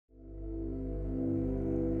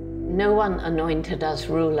No one anointed us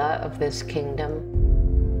ruler of this kingdom.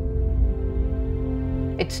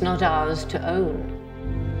 It's not ours to own.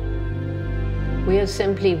 We are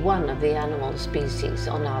simply one of the animal species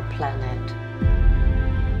on our planet.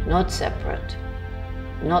 Not separate,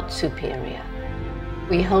 not superior.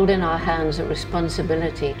 We hold in our hands a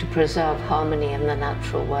responsibility to preserve harmony in the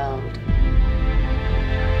natural world,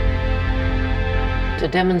 to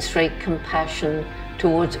demonstrate compassion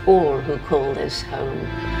towards all who call this home.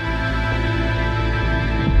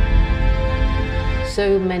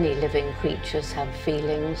 So many living creatures have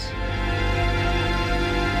feelings.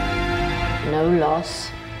 Know loss,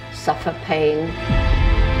 suffer pain.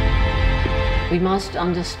 We must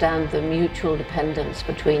understand the mutual dependence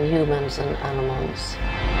between humans and animals.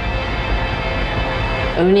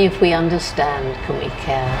 Only if we understand can we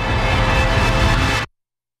care.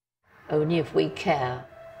 Only if we care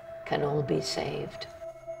can all be saved.